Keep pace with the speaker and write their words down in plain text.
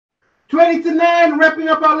20 to 9, wrapping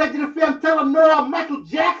up our Legend FM Telenor, Michael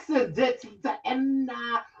Jackson. And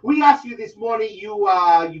we asked you this morning, you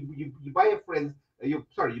buy a friend, you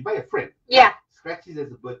buy a friend. Yeah. Scratchies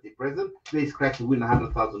as a birthday present. They scratch and win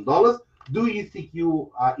 $100,000. Do you think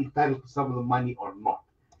you are entitled to some of the money or not?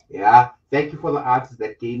 Yeah. Thank you for the answers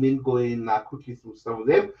that came in. Going quickly through some of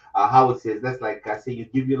them. Howard says that's like saying you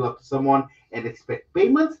give your love to someone and expect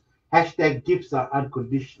payments. Hashtag gifts are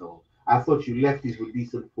unconditional. I thought you lefties were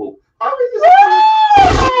decent folk. How is this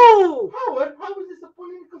Howard, how is this a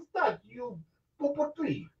political stunt? You popo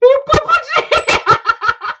tree. You popo tree.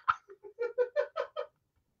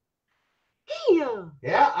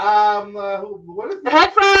 Yeah. What is that?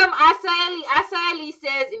 Heard from Asali. Asali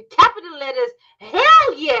says in capital letters,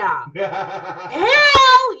 hell yeah.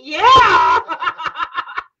 Hell yeah.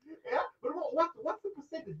 Yeah. But what's the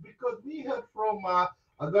percentage? Because we heard from I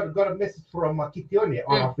got a message from Kitione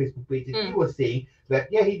on our Facebook page, and he was saying that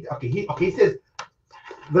he says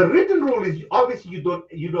the written rule is obviously you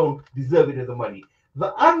don't deserve it as the money.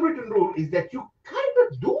 The unwritten rule is that you kind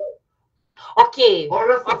of do. Okay.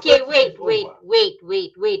 Wait.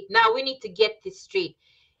 Now we need to get this straight.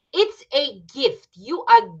 It's a gift. You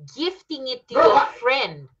are gifting it to your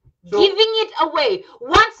friend. Giving it away.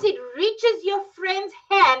 Once it reaches your friend's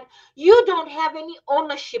hand, you don't have any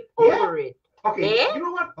ownership over it. Okay, you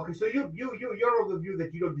know what? Okay, so you're of the view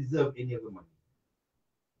that you don't deserve any of the money.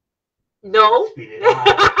 No. Spit it out.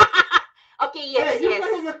 Okay, yes. You can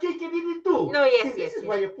have your cake and eat it too. No, yes. This is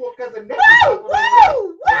why your poor cousin.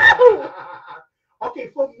 Woo! Okay,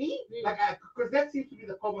 for me, because that seems to be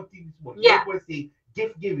the common theme this morning. Yeah. Everybody saying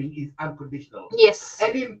gift giving is unconditional. Yes.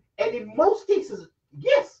 And in most cases,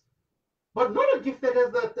 yes, but not a gift that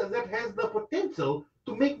has the potential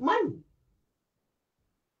to make money.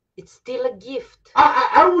 It's still a gift.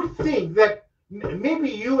 I would think that maybe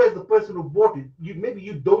you, as the person who bought it, maybe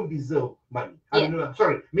you don't deserve money.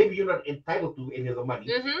 Maybe you're not entitled to any of the money.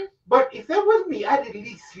 Mm-hmm. But if that was me, I'd at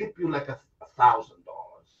least slip you like $1,000.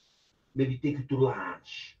 Maybe take you to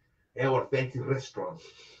lunch or a fancy restaurant.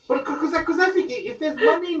 But because I think if there's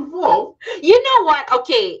money involved, you know what?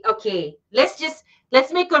 Okay. Let's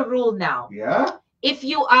make a rule now. Yeah. If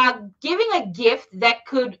you are giving a gift that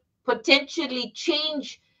could potentially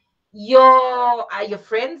change your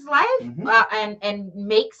friend's life and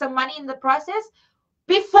make some money in the process,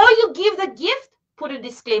 before you give the gift, put a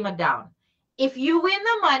disclaimer down. If you win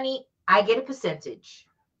the money, I get a percentage.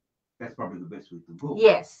 That's probably the best way to go.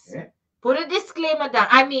 Yes. Yeah? Put a disclaimer down.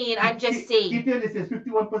 I mean, I'm just saying. Tito says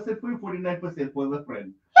 51% for you, 49% for the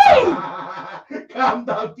friend. Calm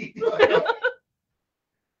down, Tito.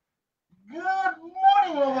 Good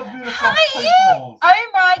morning, all the beautiful people. Oh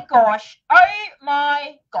my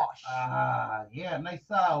gosh. Yeah, nice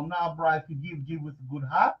sound. Now, bro, if you give with a good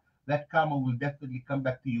heart, that karma will definitely come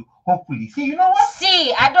back to you. Hopefully. See, you know what?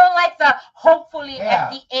 See, I don't like the hopefully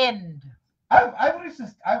at the end. I've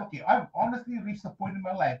honestly reached a point in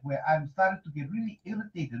my life where I'm starting to get really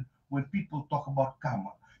irritated when people talk about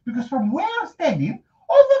karma. Because from where I'm standing,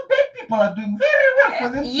 all the bad people are doing very well for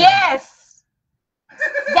themselves. Yes.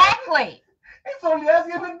 Exactly. It's only us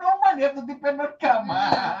giving no money. You have to depend on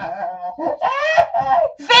karma.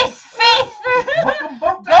 Faith.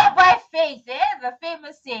 Go by faith, the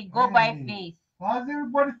famous saying, go by faith. How's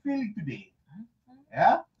everybody feeling today?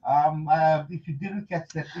 Yeah? If you didn't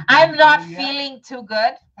catch that, I'm not feeling too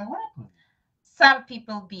good. What happened? Some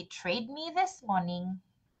people betrayed me this morning.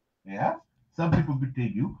 Yeah? Some people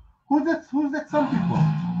betrayed you. Who's that some people?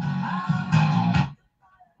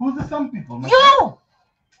 Who's the some people?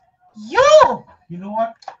 You! You know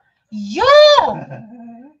what? You!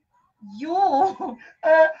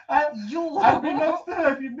 I've been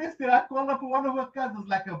upstairs. If you missed it, I called up one of her cousins,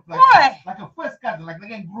 like a first cousin, like they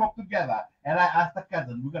can grow up together. And I asked the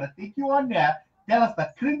cousin, we're gonna take you on there. Tell us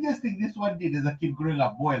the cringiest thing this one did as a kid growing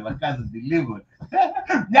up. Boy, the cousin delivered.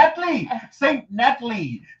 Natalie, Saint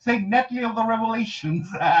Natalie of the Revelations.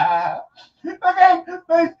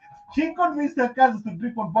 Okay, she convinced her cousins to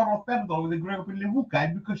drink one bottle of Panadol when they grew up in Levuka,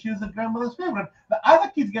 and because she was her grandmother's favorite, the other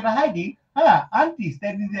kids get a hiding. Auntie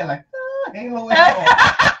standing there like, halo.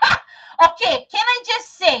 Okay, can I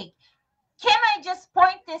just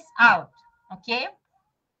point this out? Okay,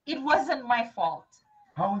 it wasn't my fault.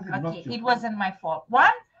 How is it not your fault? Wasn't my fault.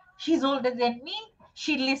 One, she's older than me.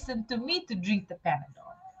 She listened to me to drink the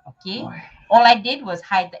Panadol. Okay, all I did was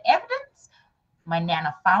hide the evidence. My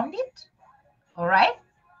nana found it. All right.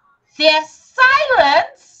 Their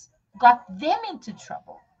silence got them into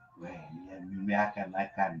trouble. Well, yeah, I can.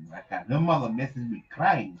 Her mother messaged me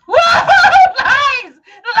crying. Lies!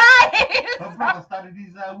 Her brother started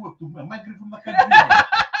his work to migrate from the country.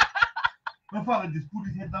 My father just put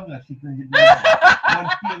his head down like shaking his head down.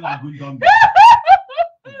 One tail like going down there.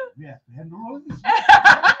 We have to handle all this.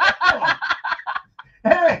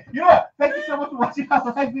 Anyway, you know what? Thank you so much for watching our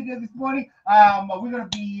live video this morning. We're gonna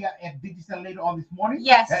be at Digital later on this morning.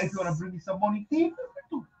 Yes. If you wanna bring me some money,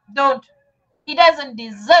 don't. He doesn't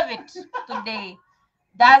deserve it today.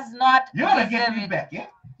 Does not. You're gonna deserve get me it. back, yeah?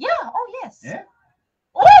 Yeah. Oh yes. Yeah.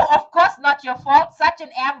 Oh, of course not your fault. Such an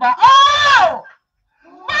Amber. Oh,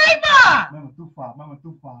 Mama. Mama too far. Mama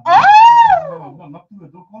too far. Oh. Mama, not too.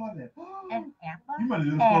 Don't call her that. An Amber. You might as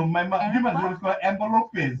well call my mom. You might as well call Amber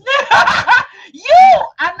Lopez. You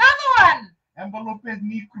another one. Amber Lopez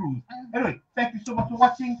knee cruise. Anyway, thank you so much for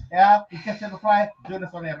watching. Yeah, we catch you on the fly. Join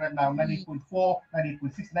us on air right now. 98.4,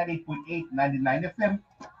 98.6, 98.8, 99 FM.